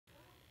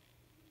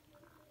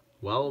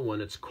Well, when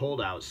it's cold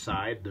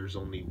outside, there's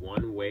only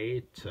one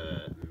way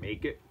to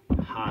make it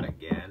hot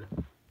again,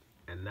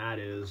 and that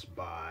is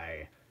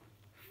by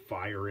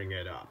firing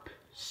it up.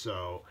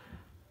 So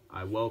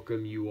I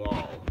welcome you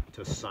all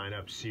to sign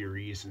up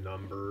series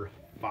number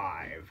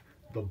 5,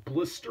 the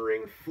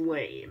Blistering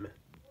Flame.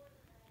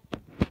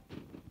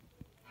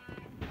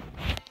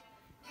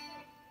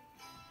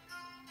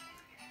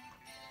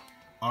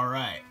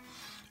 Alright,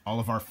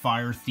 all of our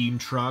fire themed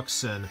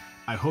trucks, and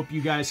I hope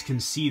you guys can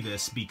see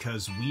this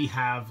because we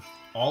have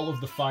all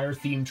of the fire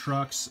themed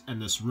trucks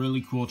and this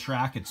really cool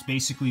track. It's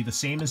basically the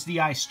same as the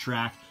ice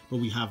track, but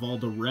we have all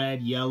the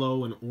red,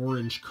 yellow, and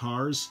orange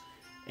cars.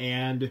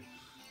 And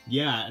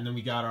yeah, and then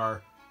we got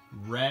our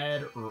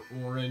red or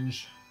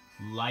orange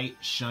light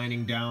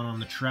shining down on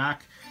the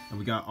track. And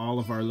we got all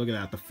of our, look at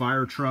that, the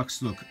fire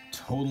trucks look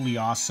totally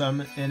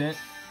awesome in it.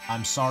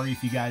 I'm sorry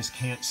if you guys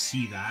can't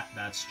see that.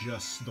 That's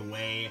just the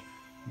way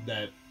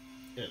that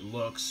it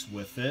looks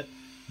with it.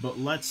 But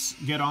let's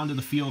get on to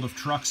the field of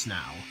trucks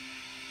now.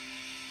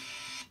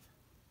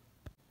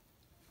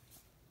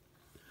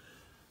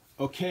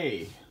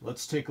 Okay,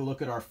 let's take a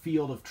look at our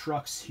field of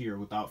trucks here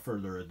without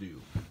further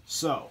ado.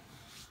 So,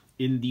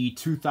 in the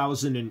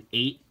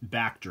 2008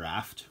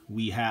 backdraft,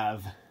 we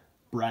have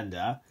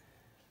Brenda.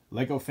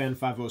 Lego Fan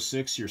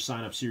 506, your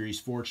Sign Up Series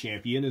 4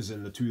 champion, is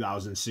in the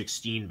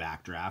 2016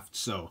 backdraft.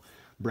 So,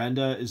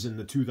 Brenda is in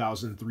the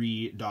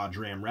 2003 Dodge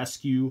Ram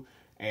Rescue,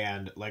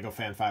 and Lego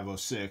Fan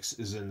 506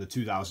 is in the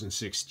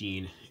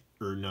 2016,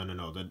 or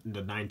the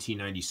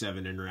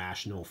 1997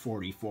 International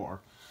 44.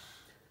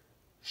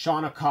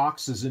 Shauna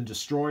Cox is in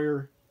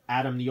Destroyer.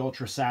 Adam the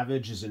Ultra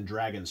Savage is in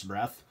Dragon's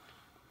Breath.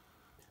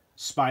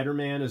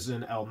 Spider-Man is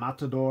in El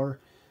Matador.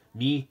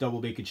 Me, Double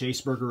Bacon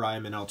Chaseburger, I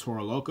am in El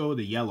Toro Loco,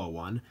 the yellow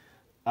one.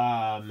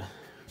 And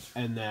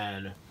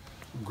then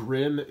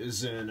Grimm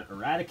is in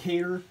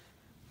Eradicator.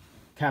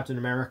 Captain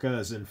America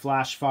is in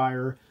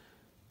Flashfire.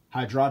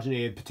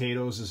 Hydrogenated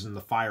Potatoes is in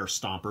the Fire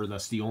Stomper.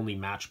 That's the only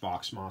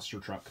Matchbox monster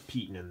truck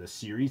competing in this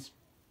series.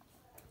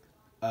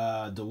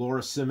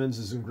 Dolores Simmons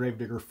is in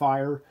Gravedigger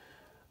Fire.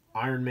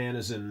 Iron Man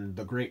is in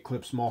the Great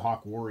Clips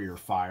Mohawk Warrior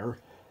Fire.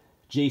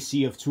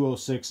 JC of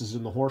 206 is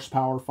in the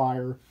Horsepower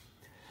Fire.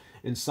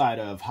 Inside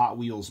of Hot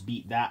Wheels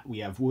Beat That, we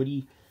have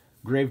Woody.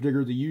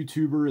 Gravedigger the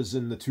YouTuber is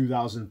in the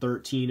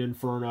 2013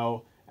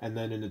 Inferno. And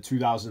then in the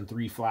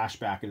 2003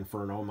 Flashback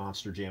Inferno,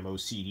 Monster Jam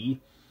OCD.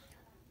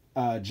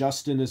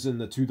 Justin is in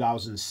the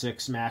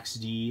 2006 Max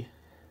D.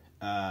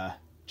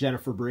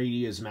 Jennifer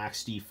Brady is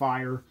Max D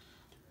Fire.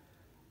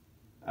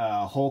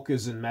 Hulk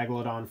is in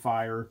Megalodon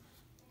Fire.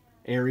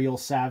 Ariel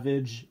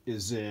Savage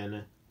is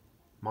in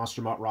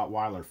Monster Mutt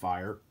Rottweiler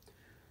Fire.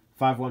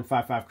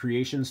 5155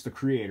 Creations, the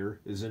creator,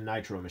 is in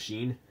Nitro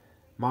Machine.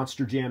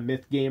 Monster Jam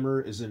Myth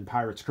Gamer is in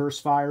Pirate's Curse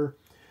Fire.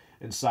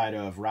 Inside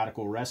of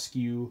Radical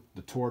Rescue,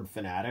 the Tord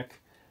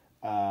Fanatic.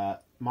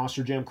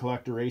 Monster Jam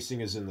Collector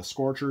Racing is in the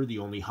Scorcher, the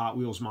only Hot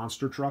Wheels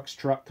Monster Trucks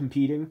truck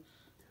competing.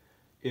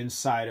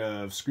 Inside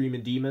of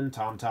Screamin' Demon,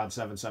 Tom Todd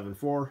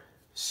 774.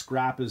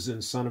 Scrap is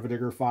in Son of a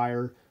Digger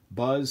Fire.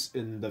 Buzz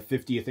in the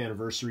 50th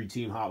Anniversary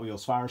Team Hot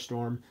Wheels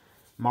Firestorm.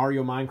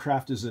 Mario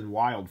Minecraft is in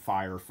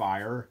Wildfire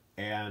Fire.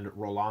 And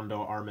Rolando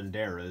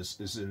Armendariz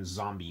is in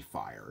Zombie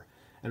Fire.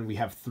 And we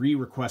have 3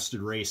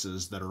 requested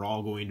races that are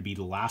all going to be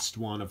the last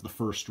one of the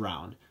first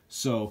round.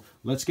 So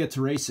let's get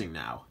to racing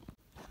now.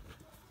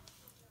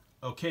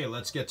 Okay,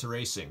 let's get to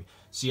racing.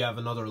 See, I have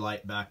another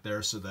light back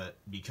there so that,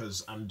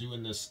 because I'm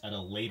doing this at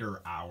a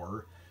later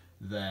hour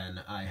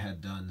than I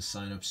had done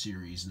Sign Up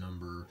Series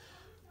number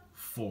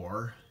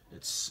 4.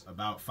 It's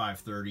about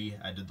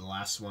 5:30. I did the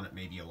last one at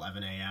maybe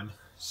 11 a.m.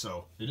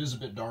 So it is a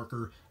bit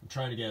darker. I'm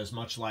trying to get as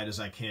much light as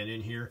I can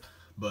in here,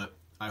 but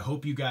I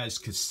hope you guys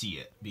could see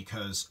it,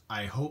 because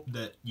I hope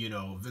that, you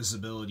know,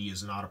 visibility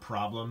is not a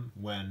problem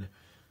when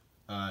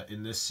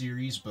in this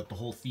series, but the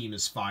whole theme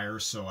is fire,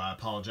 so I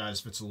apologize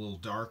if it's a little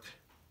dark.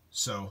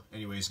 So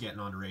anyways, getting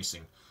on to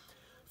racing.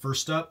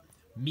 First up,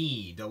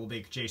 me, Double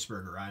Bacon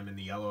Chaseburger. I'm in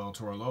the yellow El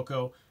Toro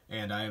Loco,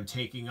 and I am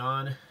taking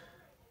on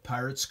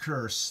Pirate's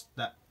Curse,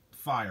 that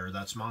Fire.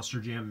 That's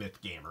Monster Jam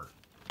Myth Gamer.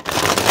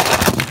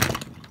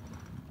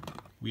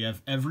 We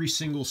have every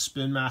single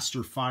Spin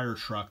Master fire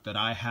truck that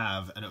I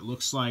have, and it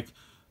looks like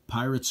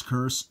Pirate's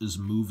Curse is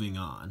moving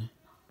on.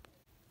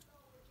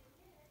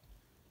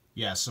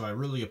 Yeah, so I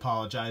really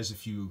apologize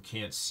if you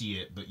can't see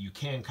it, but you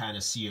can kind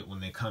of see it when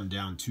they come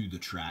down to the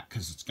track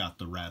because it's got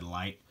the red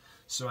light.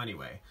 So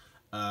anyway,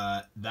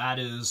 that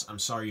is, I'm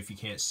sorry if you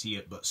can't see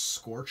it, but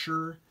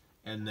Scorcher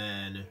and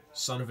then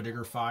Son of a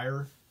Digger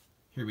Fire.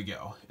 Here we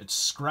go. It's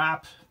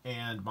Scrap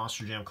and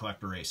Monster Jam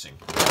Collector Racing.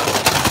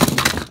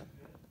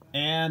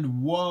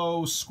 And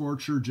whoa,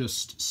 Scorcher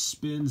just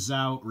spins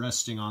out,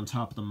 resting on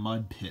top of the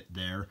mud pit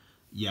there.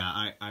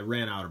 Yeah, I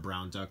ran out of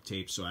brown duct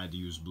tape, so I had to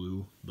use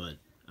blue, but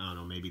I don't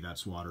know, maybe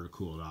that's water to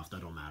cool it off.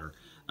 That don't matter.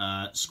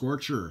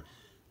 Scorcher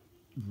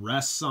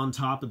rests on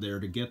top of there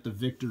to get the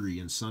victory,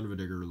 and Son of a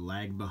Digger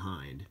lag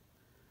behind.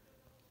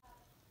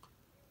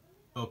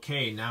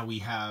 Okay, now we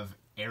have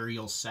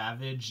Ariel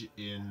Savage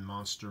in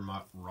Monster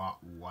Mutt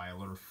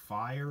Rottweiler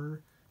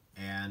Fire,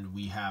 And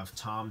we have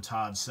Tom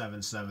Todd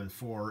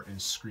 774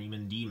 and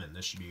Screamin' Demon.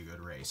 This should be a good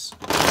race.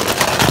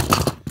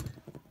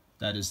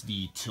 That is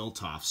the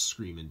tilt-off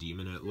Screamin'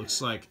 Demon. And it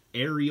looks like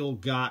Ariel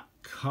got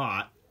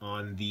caught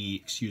on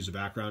the, excuse the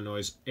background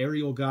noise,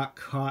 Ariel got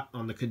caught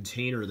on the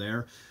container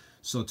there.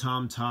 So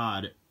Tom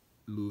Todd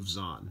moves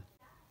on.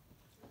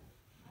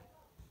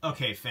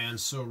 Okay,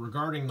 fans, so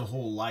regarding the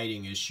whole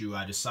lighting issue,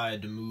 I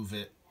decided to move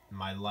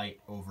my light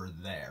over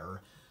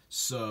there.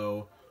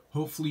 So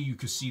hopefully you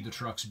can see the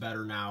trucks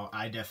better now.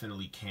 I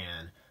definitely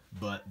can.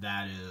 But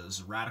that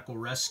is Radical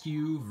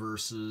Rescue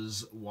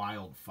versus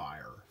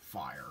Wildfire.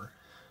 Fire.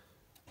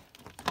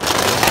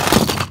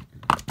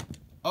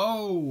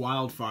 Oh,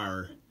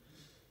 Wildfire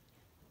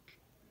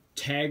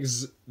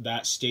tags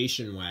that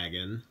station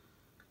wagon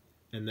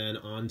and then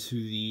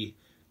onto the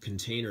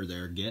container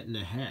there, getting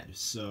ahead.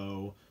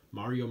 So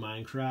Mario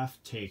Minecraft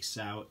takes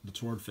out the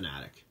Tord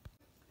Fanatic.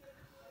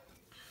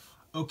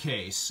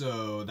 Okay,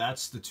 so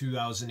that's the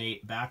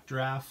 2008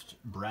 Backdraft,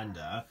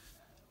 Brenda.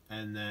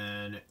 And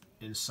then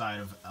inside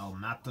of El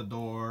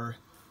Matador,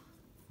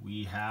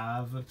 we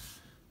have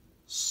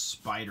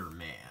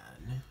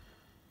Spider-Man.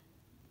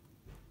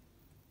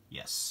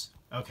 Yes.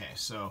 Okay,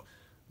 so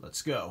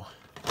let's go.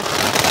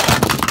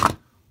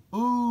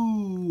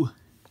 Ooh!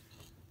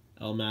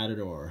 El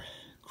Matador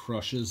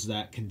crushes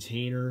that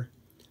container.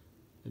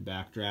 The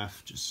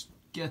Backdraft just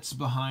gets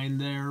behind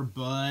there,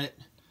 but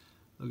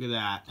look at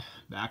that.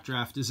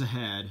 Backdraft is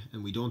ahead,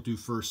 and we don't do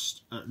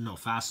fast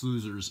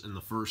losers in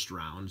the first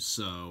round,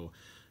 so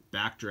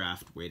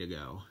Backdraft, way to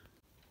go.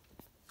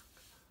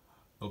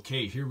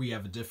 Okay, here we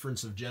have a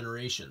difference of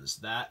generations.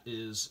 That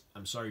is,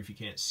 I'm sorry if you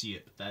can't see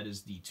it, but that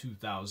is the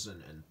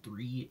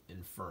 2003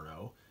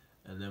 Inferno.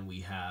 And then we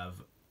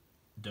have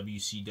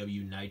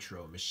WCW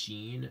Nitro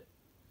Machine.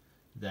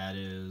 That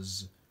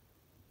is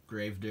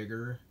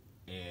Gravedigger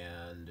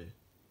and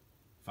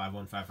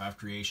 5155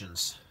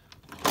 Creations.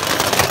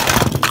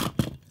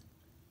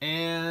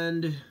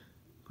 And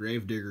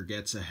Gravedigger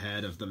gets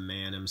ahead of the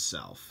man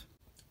himself.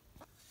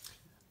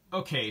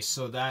 Okay,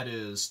 so that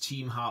is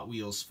Team Hot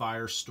Wheels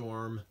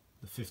Firestorm,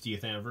 the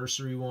 50th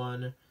anniversary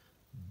one,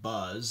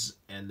 Buzz,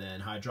 and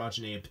then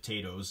Hydrogenated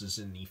Potatoes is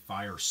in the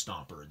Fire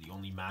Stomper, the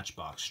only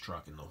Matchbox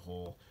truck in the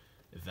whole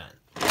event.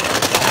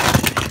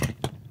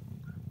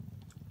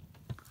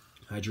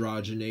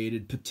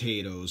 Hydrogenated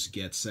Potatoes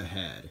gets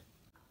ahead.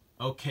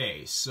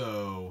 Okay,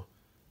 so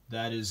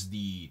that is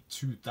the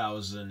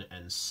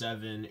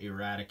 2007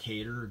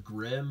 Eradicator,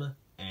 Grim,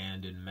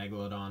 and in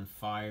Megalodon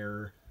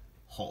Fire,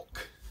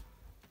 Hulk.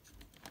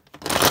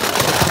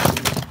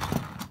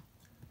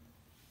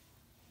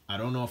 I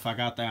don't know if I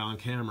got that on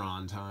camera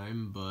on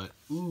time, but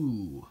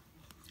ooh.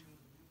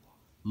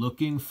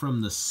 Looking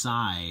from the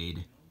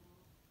side,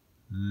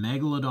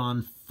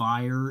 Megalodon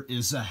Fire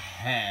is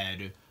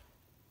ahead.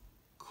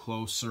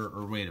 Closer,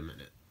 or wait a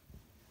minute.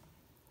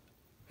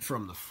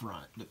 From the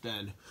front, but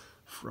then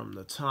from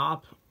the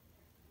top.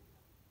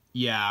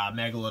 Yeah,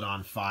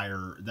 Megalodon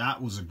Fire.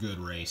 That was a good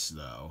race,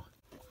 though.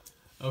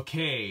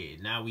 Okay,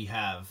 now we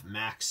have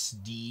Max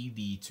D,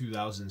 the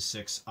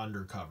 2006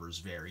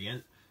 Undercovers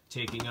variant,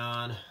 taking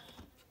on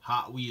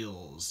Hot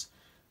Wheels.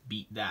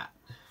 Beat that.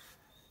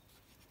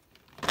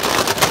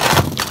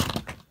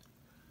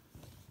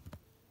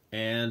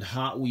 And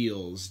Hot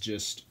Wheels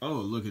just, oh,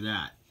 look at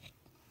that.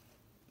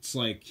 It's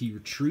like he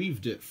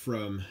retrieved it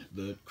from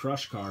the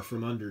crush car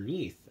from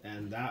underneath,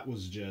 and that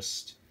was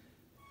just,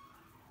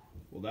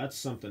 well, that's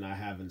something I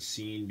haven't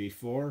seen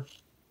before.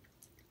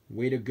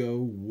 Way to go,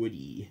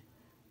 Woody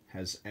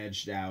has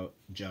edged out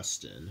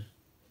Justin.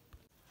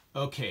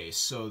 Okay,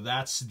 so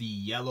that's the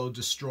Yellow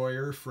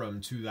Destroyer from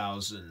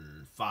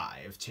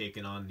 2005,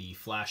 taking on the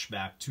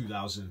Flashback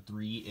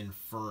 2003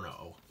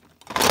 Inferno.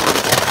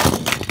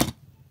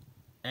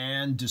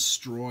 And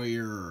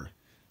Destroyer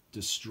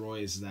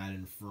destroys that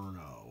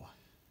Inferno.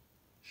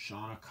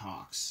 Shauna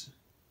Cox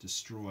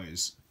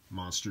destroys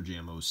Monster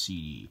Jam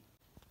OCD.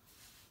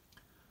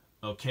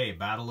 Okay,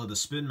 Battle of the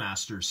Spin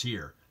Masters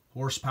here.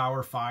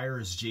 Horsepower Fire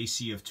is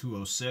JC of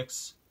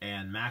 206,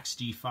 and Max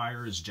D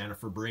Fire is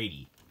Jennifer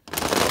Brady.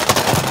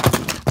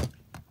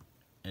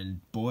 And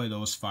boy,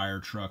 those fire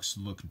trucks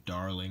look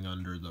darling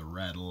under the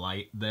red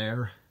light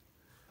there.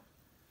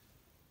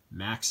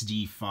 Max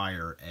D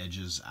Fire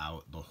edges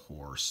out the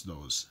horse.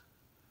 Those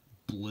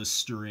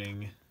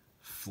blistering,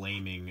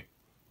 flaming,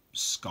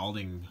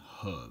 scalding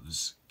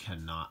hooves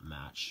cannot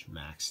match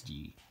Max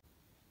D.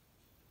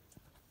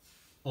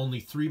 Only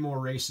 3 more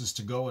races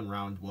to go in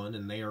round 1,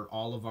 and they are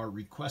all of our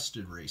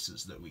requested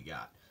races that we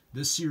got.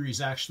 This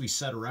series actually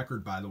set a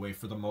record, by the way,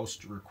 for the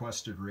most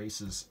requested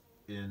races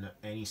in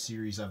any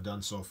series I've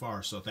done so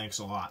far, so thanks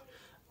a lot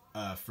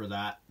for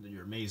that.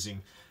 You're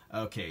amazing.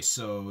 Okay,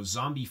 so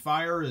Zombie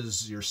Fire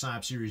is your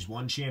Snap Series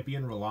 1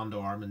 champion,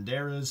 Rolando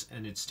Armendariz,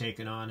 and it's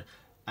taken on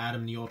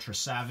Adam the Ultra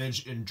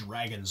Savage in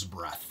Dragon's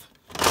Breath.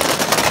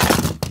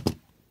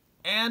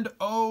 And,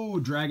 oh,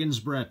 Dragon's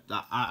Breath.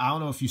 I don't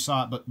know if you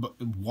saw it, but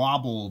it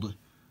wobbled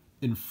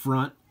in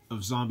front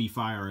of Zombie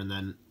Fire, and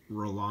then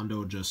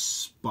Rolando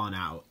just spun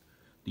out.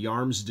 The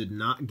arms did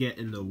not get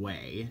in the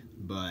way,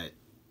 but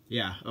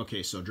yeah,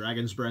 okay, so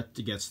Dragon's Breath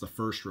gets the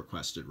first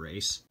requested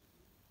race.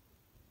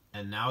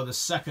 And now the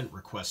second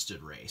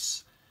requested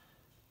race.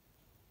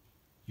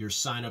 Your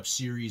sign-up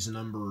series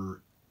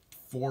number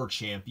 4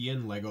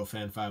 champion, Lego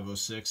Fan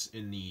 506,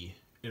 in the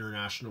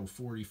International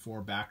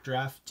 44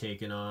 Backdraft,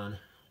 taking on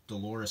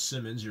Dolores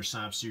Simmons, your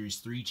sign-up series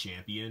 3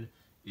 champion,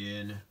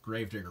 in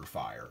Gravedigger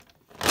Fire.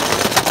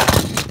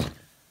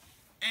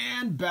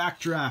 And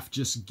Backdraft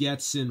just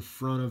gets in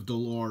front of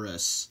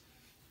Dolores.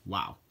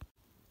 Wow.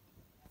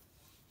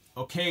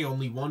 Okay,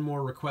 only one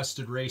more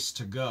requested race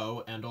to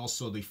go, and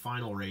also the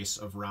final race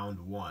of round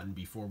 1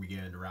 before we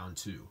get into round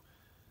 2.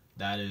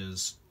 That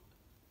is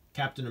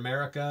Captain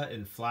America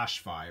in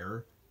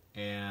Flashfire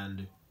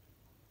and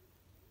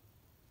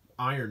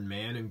Iron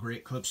Man in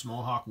Great Clips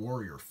Mohawk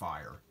Warrior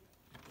Fire.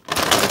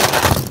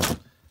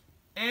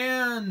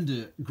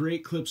 And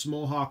Great Clips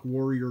Mohawk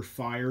Warrior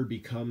Fire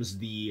becomes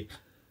the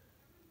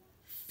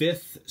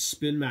 5th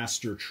Spin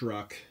Master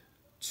truck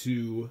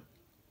to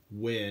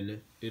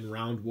win in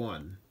round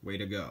 1. Way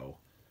to go,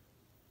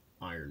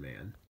 Iron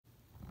Man.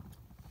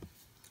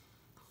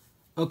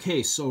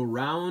 Okay, so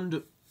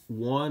round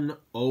 1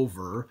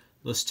 over.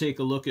 Let's take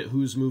a look at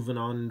who's moving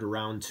on into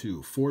round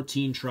 2.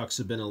 14 trucks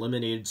have been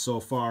eliminated so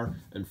far,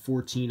 and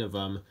 14 of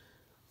them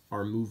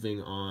are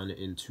moving on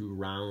into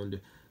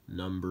round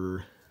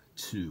number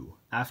 2.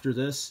 After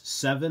this,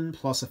 7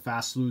 plus a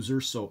fast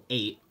loser, so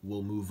 8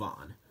 will move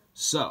on.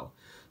 So,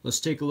 let's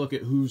take a look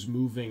at who's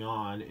moving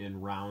on in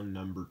round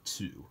number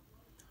 2.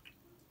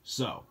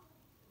 So,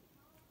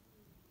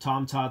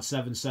 Tom Todd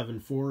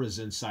 774 is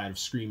inside of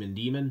Screamin'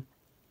 Demon.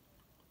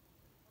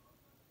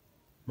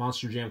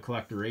 Monster Jam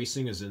Collector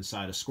Racing is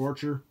inside of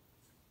Scorcher.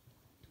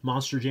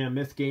 Monster Jam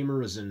Myth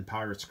Gamer is in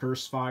Pirate's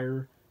Curse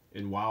Fire.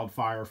 In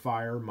Wildfire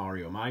Fire,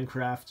 Mario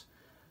Minecraft.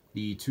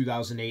 The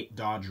 2008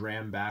 Dodge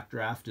Ram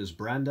Backdraft is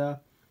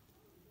Brenda.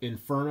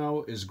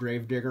 Inferno is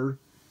Gravedigger.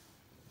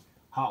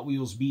 Hot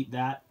Wheels beat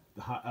that.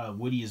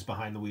 Woody is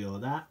behind the wheel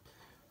of that.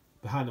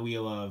 Behind the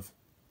wheel of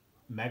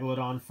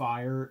Megalodon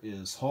Fire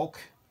is Hulk.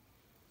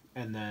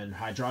 And then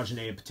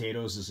Hydrogenated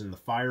Potatoes is in the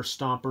Fire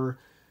Stomper.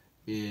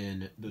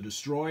 In the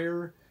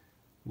Destroyer,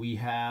 we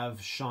have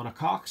Shauna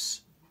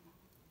Cox.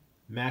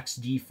 Max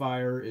D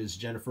Fire is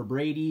Jennifer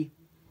Brady.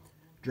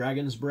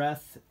 Dragon's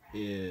Breath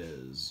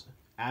is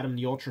Adam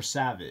the Ultra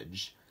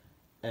Savage.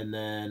 And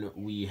then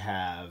we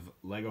have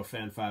Lego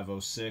Fan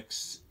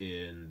 506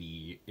 in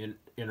the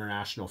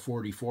International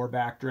 44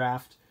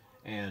 Backdraft.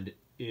 And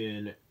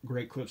in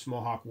Great Clips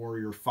Mohawk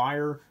Warrior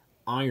Fire,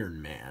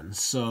 Iron Man.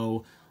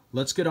 So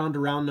let's get on to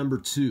round number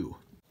 2.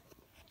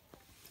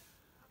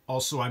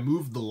 Also, I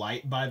moved the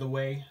light, by the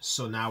way,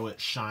 so now it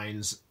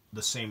shines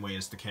the same way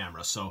as the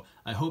camera. So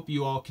I hope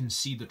you all can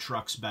see the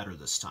trucks better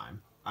this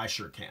time. I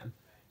sure can.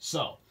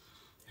 So,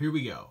 here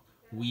we go.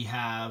 We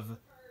have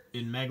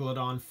in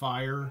Megalodon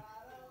Fire,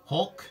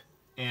 Hulk,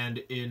 and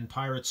in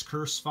Pirate's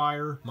Curse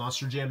Fire,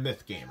 Monster Jam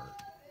Myth Gamer.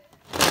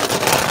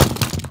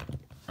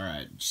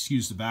 Alright,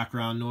 excuse the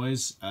background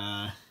noise.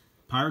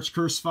 Pirate's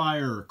Curse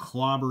Fire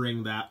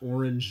clobbering that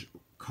orange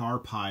car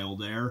pile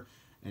there,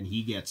 and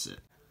he gets it.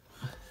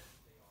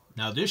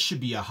 Now this should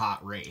be a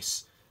hot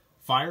race.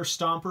 Fire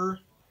Stomper,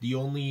 the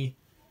only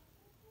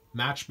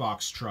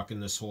Matchbox truck in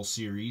this whole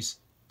series,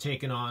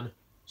 taking on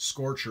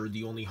Scorcher,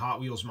 the only Hot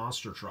Wheels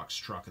Monster Trucks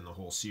truck in the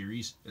whole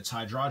series. It's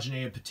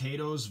Hydrogenated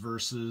Potatoes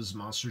versus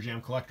Monster Jam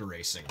Collector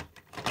Racing.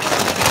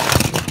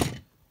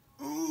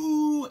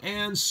 Ooh,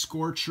 and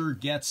Scorcher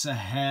gets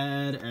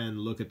ahead, and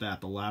look at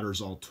that, the ladder's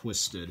all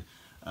twisted.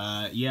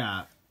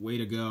 Yeah, way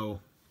to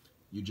go.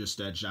 You just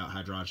edged out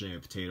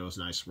Hydrogenated Potatoes.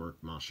 Nice work,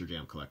 Monster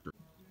Jam Collector.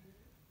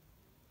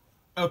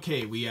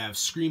 Okay, we have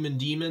Screamin'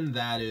 Demon,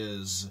 that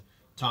is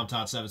Tom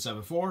Todd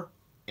 774,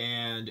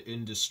 and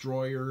in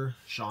Destroyer,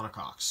 Shauna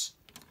Cox.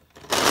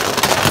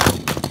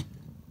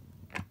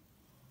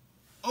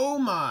 Oh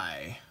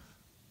my!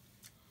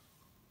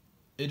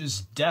 It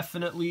is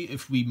definitely,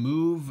 if we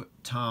move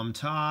Tom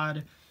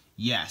Todd,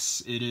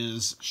 yes, it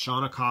is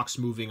Shauna Cox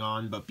moving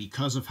on, but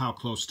because of how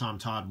close Tom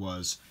Todd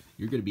was,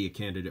 you're going to be a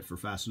candidate for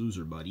Fast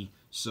Loser, buddy.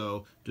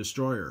 So,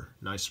 Destroyer,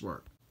 nice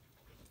work.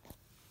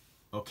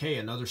 Okay,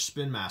 another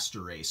Spin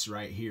Master race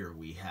right here.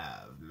 We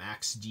have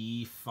Max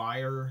D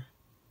Fire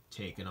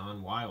taking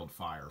on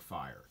Wildfire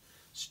Fire.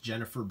 It's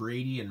Jennifer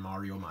Brady and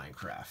Mario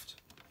Minecraft.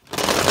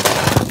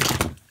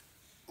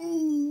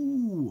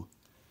 Ooh!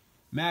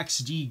 Max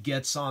D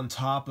gets on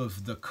top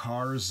of the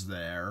cars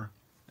there.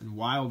 And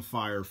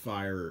Wildfire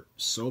Fire,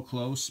 so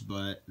close,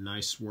 but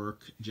nice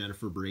work,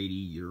 Jennifer Brady.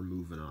 You're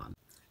moving on.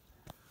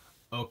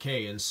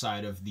 Okay,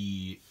 inside of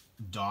the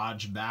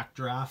Dodge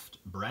Backdraft,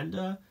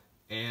 Brenda.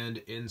 And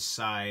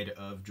inside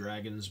of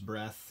Dragon's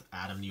Breath,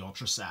 Adam the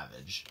Ultra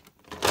Savage.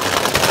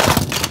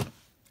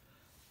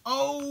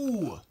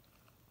 Oh!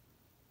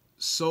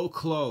 So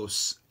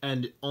close,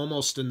 and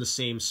almost in the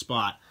same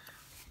spot.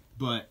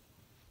 But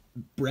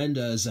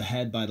Brenda is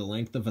ahead by the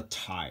length of a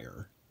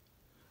tire.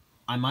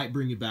 I might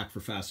bring you back for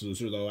Fast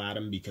Loser, though,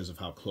 Adam, because of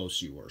how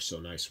close you were. So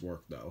nice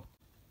work, though.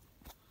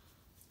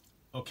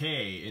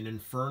 Okay, in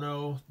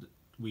Inferno,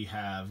 we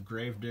have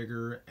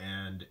Gravedigger,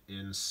 and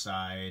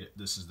inside,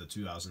 this is the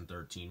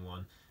 2013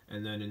 one.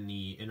 And then in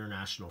the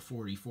International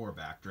 44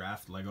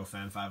 backdraft, Lego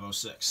Fan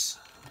 506.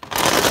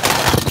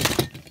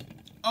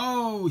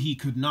 Oh, he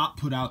could not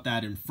put out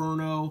that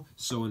Inferno,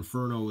 so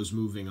Inferno is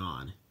moving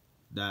on.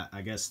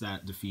 I guess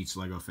that defeats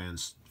Lego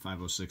Fans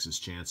 506's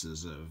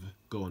chances of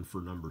going for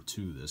number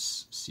 2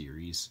 this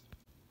series.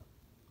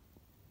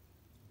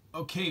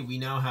 Okay, we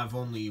now have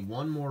only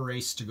one more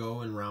race to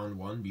go in round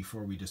 1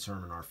 before we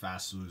determine our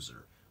fast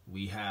loser.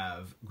 We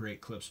have Great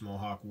Clips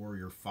Mohawk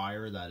Warrior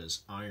Fire, that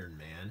is Iron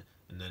Man,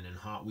 and then in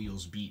Hot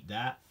Wheels Beat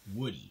That,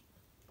 Woody.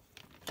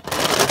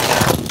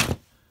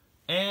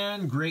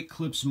 And Great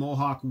Clips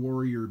Mohawk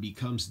Warrior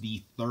becomes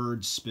the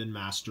 3rd Spin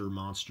Master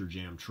Monster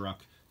Jam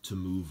truck to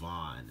move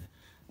on.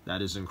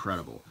 That is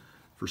incredible.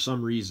 For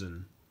some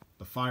reason,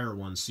 the fire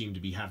ones seem to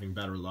be having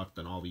better luck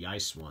than all the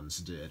ice ones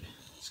did.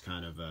 It's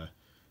kind of a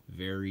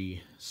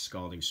very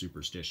scalding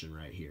superstition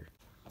right here.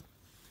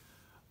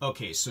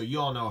 Okay, so you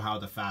all know how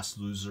the Fast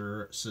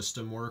Loser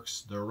system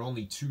works. There are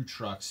only 2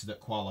 trucks that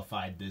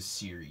qualified this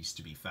series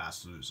to be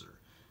Fast Loser.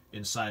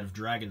 Inside of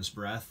Dragon's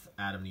Breath,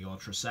 Adam the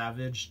Ultra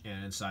Savage,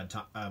 and inside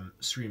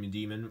Screaming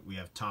Demon, we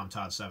have Tom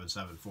Todd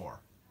 774.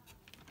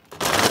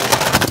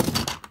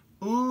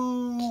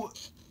 Ooh!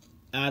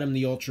 Adam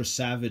the Ultra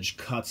Savage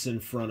cuts in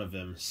front of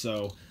him.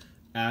 So,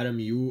 Adam,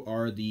 you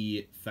are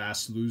the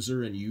fast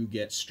loser, and you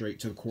get straight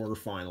to the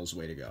quarterfinals.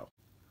 Way to go.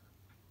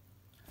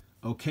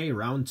 Okay,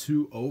 round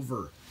 2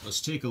 over.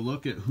 Let's take a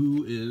look at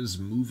who is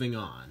moving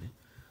on.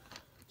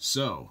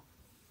 So,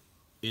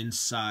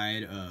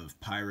 inside of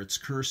Pirate's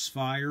Curse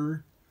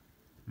Fire,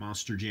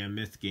 Monster Jam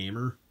Myth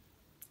Gamer.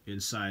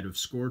 Inside of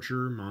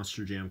Scorcher,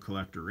 Monster Jam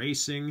Collector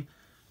Racing.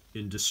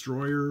 In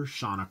Destroyer,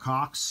 Shauna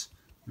Cox.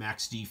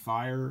 Max D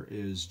Fire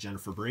is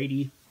Jennifer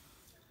Brady.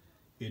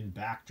 In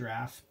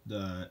Backdraft,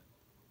 the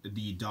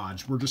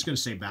Dodge, we're just going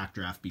to say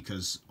Backdraft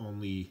because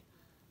only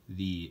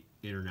the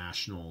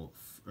International,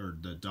 or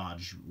the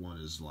Dodge one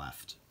is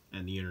left,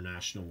 and the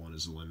International one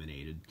is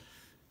eliminated.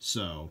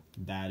 So,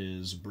 that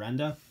is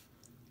Brenda.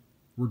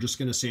 We're just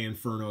going to say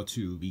Inferno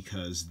 2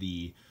 because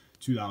the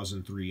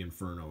 2003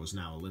 Inferno is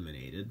now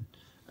eliminated.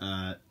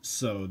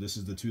 So, this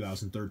is the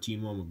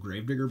 2013 one with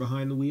Gravedigger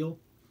behind the wheel.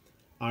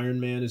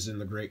 Iron Man is in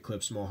the Great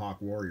Clips Mohawk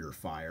Warrior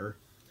Fire.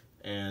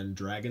 And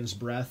Dragon's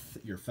Breath,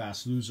 your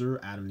fast loser,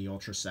 Adam the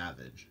Ultra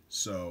Savage.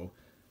 So,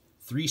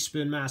 3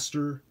 Spin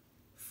Master,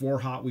 4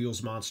 Hot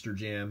Wheels Monster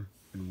Jam,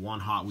 and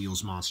 1 Hot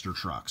Wheels Monster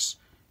Trucks.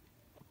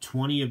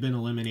 20 have been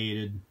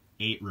eliminated,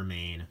 8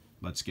 remain.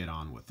 Let's get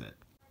on with it.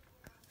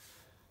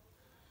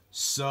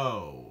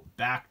 So,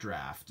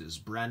 Backdraft is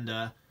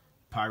Brenda,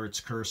 Pirate's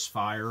Curse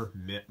Fire,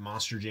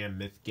 Monster Jam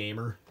Myth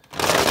Gamer.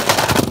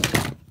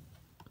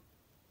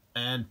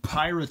 And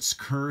Pirate's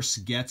Curse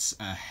gets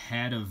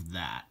ahead of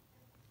that.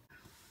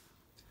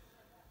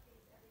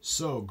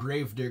 So,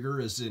 Gravedigger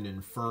is in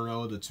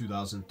Inferno, the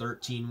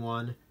 2013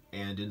 one,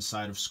 and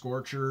inside of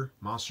Scorcher,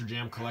 Monster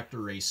Jam Collector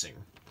Racing.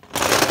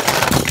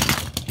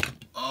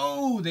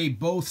 Oh, they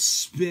both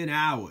spin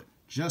out.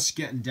 Just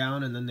getting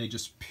down, and then they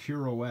just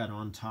pirouette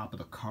on top of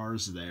the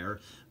cars there.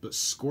 But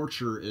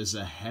Scorcher is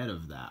ahead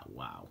of that.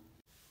 Wow.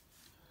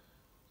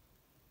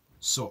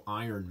 So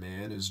Iron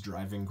Man is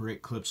driving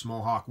Great Clips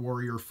Mohawk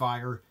Warrior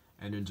Fire,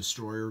 and in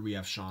Destroyer we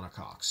have Shauna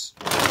Cox.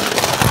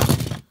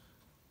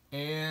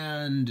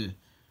 And,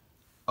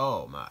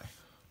 oh my.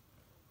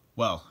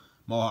 Well,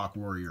 Mohawk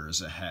Warrior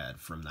is ahead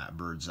from that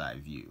bird's eye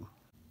view.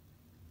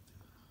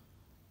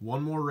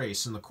 One more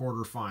race in the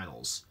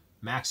quarterfinals.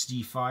 Max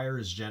D Fire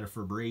is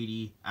Jennifer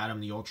Brady.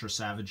 Adam the Ultra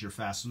Savage, your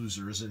fast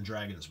loser, is in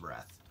Dragon's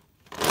Breath.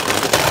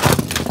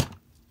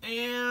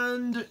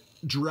 And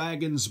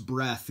Dragon's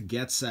Breath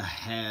gets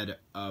ahead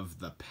of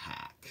the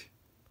pack.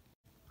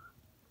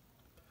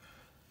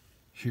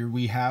 Here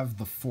we have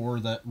the 4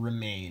 that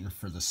remain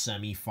for the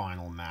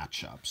semi-final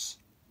matchups.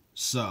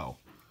 So,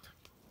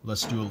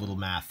 let's do a little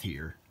math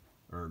here.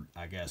 Or,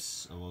 I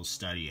guess, a little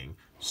studying.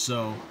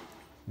 So,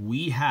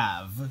 we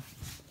have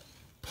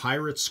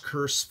Pirate's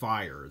Curse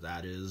Fire,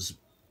 that is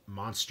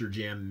Monster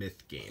Jam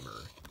Myth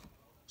Gamer.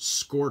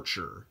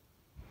 Scorcher,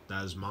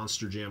 that is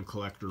Monster Jam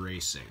Collector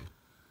Racing.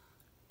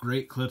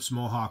 Great Clips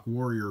Mohawk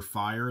Warrior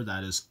Fire,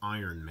 that is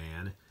Iron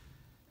Man.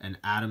 And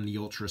Adam the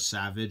Ultra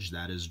Savage,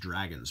 that is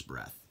Dragon's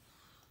Breath.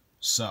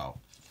 So,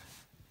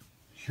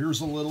 here's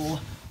a little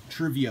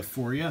trivia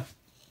for you.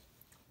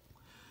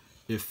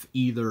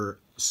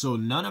 So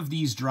none of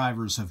these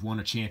drivers have won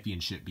a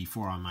championship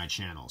before on my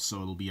channel,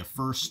 so it'll be a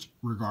first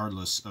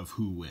regardless of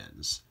who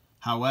wins.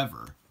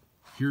 However,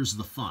 here's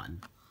the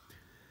fun.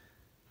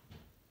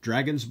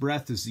 Dragon's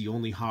Breath is the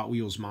only Hot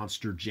Wheels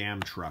Monster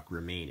Jam truck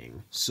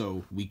remaining,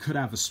 so we could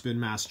have a Spin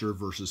Master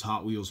versus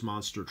Hot Wheels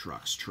Monster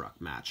Trucks truck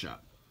matchup.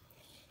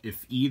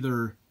 If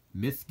either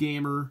Myth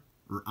Gamer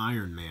or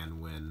Iron Man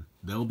win,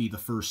 they'll be the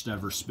first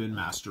ever Spin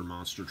Master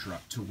monster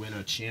truck to win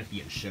a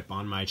championship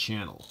on my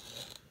channel.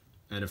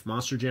 And if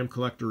Monster Jam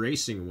Collector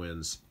Racing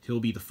wins, he'll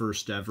be the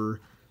first ever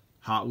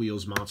Hot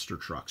Wheels Monster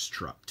Trucks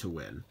truck to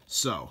win.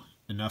 So,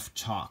 enough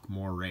talk,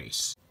 more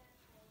race.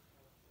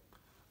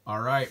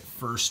 All right,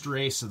 first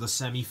race of the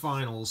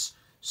semifinals,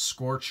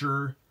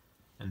 Scorcher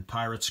and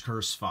Pirate's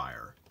Curse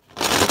Fire.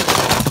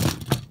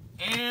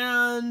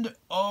 And,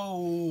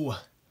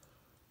 oh,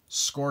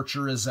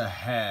 Scorcher is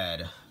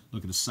ahead.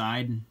 Look at the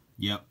side.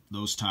 Yep,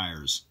 those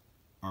tires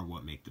are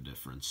what make the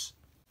difference.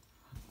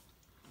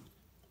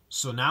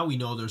 So now we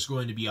know there's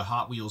going to be a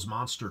Hot Wheels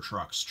Monster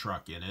Trucks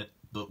truck in it,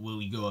 but will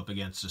we go up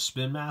against a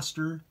Spin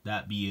Master,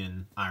 that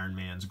being Iron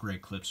Man's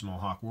Great Clips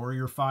Mohawk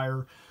Warrior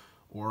Fire,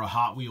 or a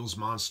Hot Wheels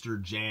Monster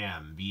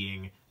Jam,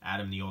 being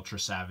Adam the Ultra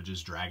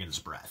Savage's Dragon's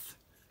Breath?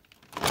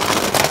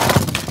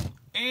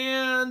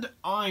 And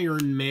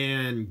Iron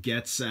Man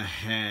gets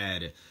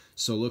ahead.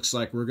 So looks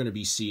like we're going to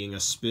be seeing a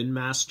Spin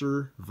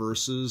Master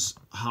versus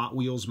Hot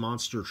Wheels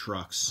Monster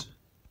Trucks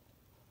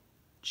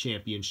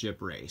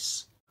championship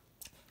race.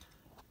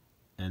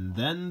 And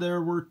then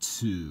there were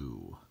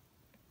two.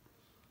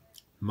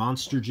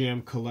 Monster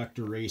Jam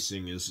Collector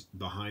Racing is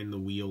behind the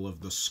wheel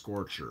of the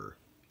Scorcher.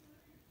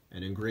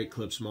 And in Great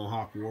Clips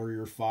Mohawk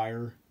Warrior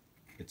Fire,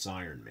 it's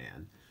Iron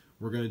Man.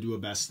 We're going to do a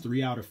best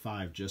 3 out of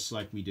 5, just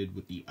like we did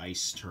with the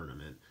Ice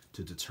Tournament,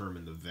 to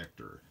determine the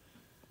victor.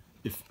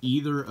 If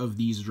either of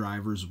these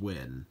drivers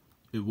win,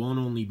 it won't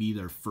only be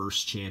their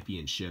first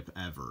championship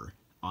ever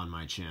on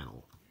my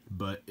channel,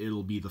 but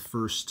it'll be the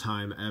first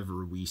time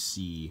ever we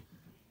see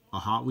a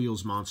Hot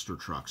Wheels Monster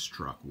Trucks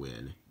truck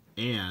win,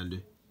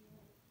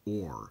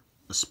 or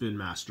a Spin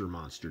Master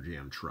Monster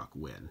Jam truck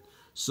win.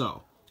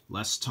 So,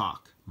 let's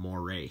talk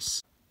more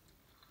race.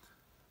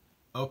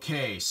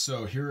 Okay,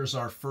 so here's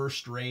our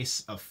first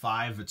race of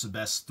 5. It's a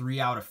best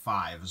 3 out of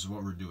 5 is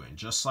what we're doing,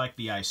 just like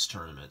the Ice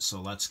Tournament, so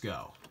let's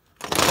go.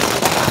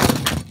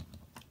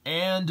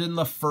 And in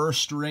the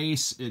first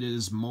race, it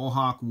is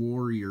Mohawk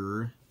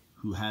Warrior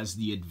who has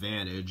the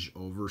advantage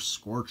over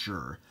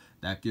Scorcher.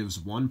 That gives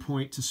 1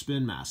 point to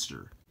Spin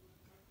Master.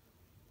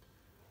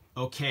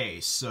 Okay,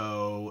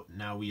 so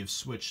now we have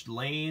switched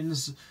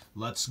lanes.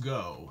 Let's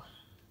go.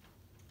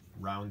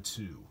 Round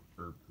 2,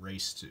 or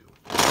race 2.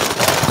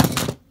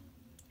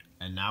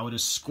 And now it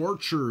is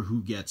Scorcher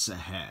who gets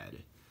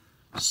ahead.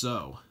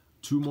 So,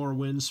 2 more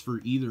wins for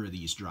either of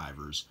these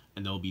drivers,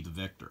 and they'll be the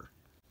victor.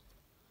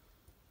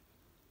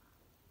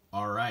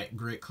 Alright,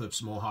 Great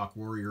Clips Mohawk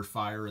Warrior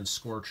Fire and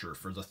Scorcher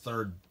for the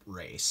third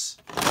race.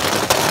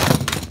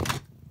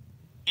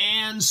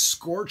 And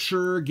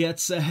Scorcher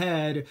gets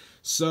ahead.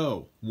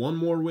 So, 1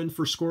 more win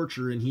for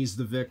Scorcher and he's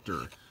the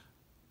victor.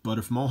 But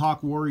if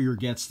Mohawk Warrior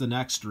gets the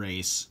next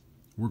race,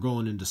 we're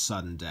going into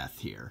sudden death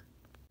here.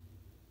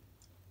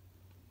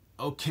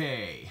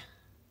 Okay,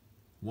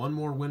 1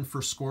 more win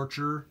for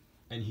Scorcher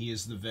and he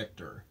is the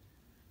victor.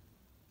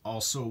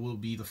 Also will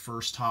be the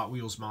first Hot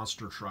Wheels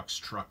Monster Trucks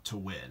truck to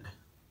win.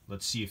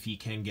 Let's see if he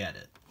can get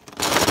it.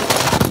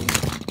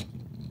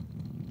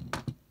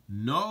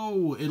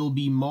 No, it'll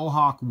be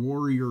Mohawk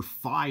Warrior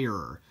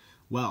Fire.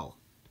 Well,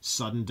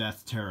 sudden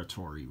death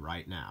territory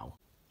right now.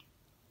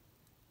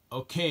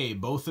 Okay,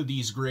 both of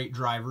these great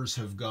drivers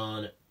have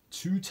gone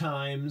 2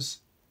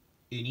 times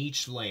in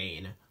each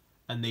lane,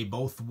 and they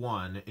both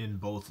won in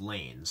both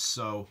lanes.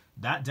 So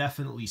that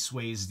definitely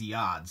sways the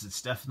odds.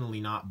 It's definitely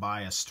not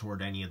biased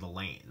toward any of the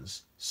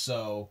lanes.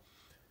 So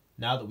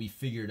now that we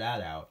figured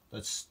that out,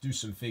 let's do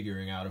some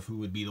figuring out of who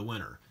would be the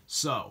winner.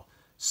 So,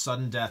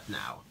 sudden death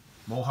now.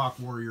 Mohawk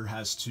Warrior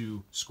has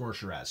 2,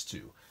 Scorcher has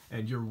 2.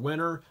 And your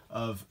winner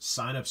of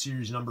sign-up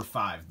series number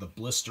 5, the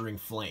Blistering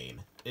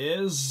Flame,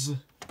 is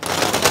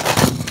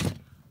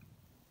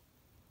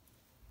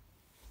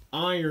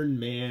Iron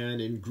Man.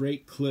 In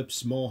Great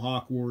Clips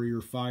Mohawk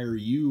Warrior Fire,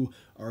 you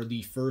are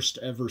the first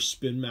ever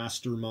Spin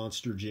Master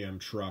Monster Jam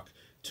truck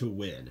to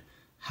win.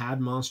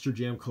 Had Monster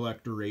Jam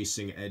Collector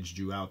Racing edged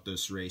you out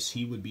this race,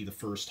 he would be the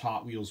first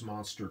Hot Wheels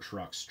Monster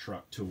Trucks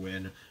truck to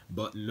win.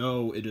 But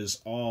no, it is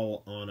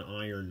all on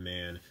Iron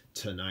Man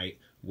tonight.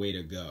 Way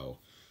to go.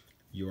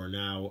 You are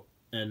now...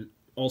 And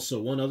also,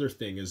 one other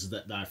thing is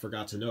that I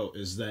forgot to note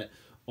is that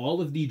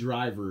all of the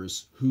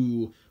drivers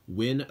who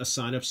win a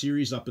sign-up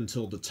series up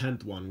until the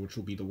 10th one, which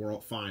will be the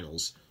World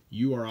Finals,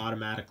 you are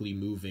automatically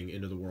moving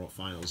into the World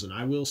Finals. And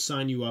I will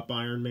sign you up,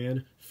 Iron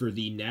Man, for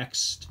the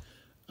next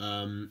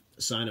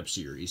sign-up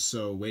series,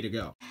 so way to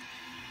go.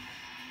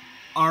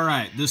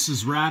 Alright, this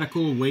is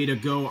Radical. Way to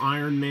go,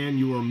 Iron Man.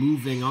 You are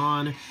moving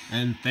on,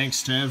 and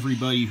thanks to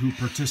everybody who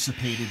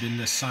participated in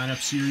this sign-up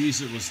series.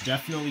 It was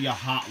definitely a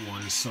hot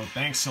one, so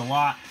thanks a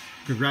lot.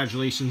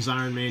 Congratulations,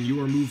 Iron Man. You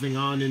are moving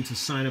on into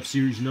sign-up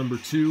series number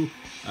 2.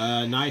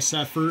 Nice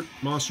effort,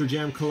 Monster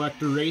Jam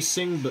Collector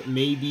Racing, but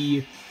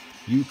maybe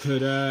you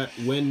could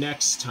win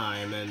next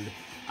time, and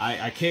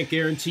I can't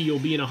guarantee you'll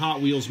be in a Hot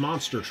Wheels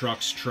Monster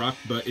Trucks truck,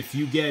 but if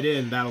you get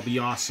in, that'll be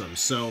awesome.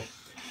 So,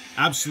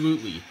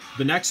 absolutely.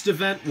 The next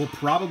event will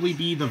probably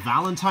be the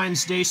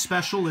Valentine's Day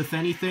special, if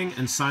anything,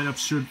 and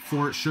sign-ups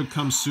for it should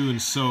come soon.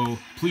 So,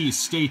 please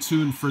stay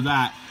tuned for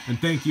that. And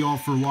thank you all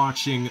for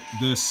watching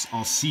this.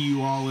 I'll see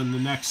you all in the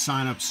next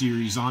sign-up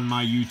series on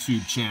my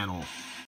YouTube channel.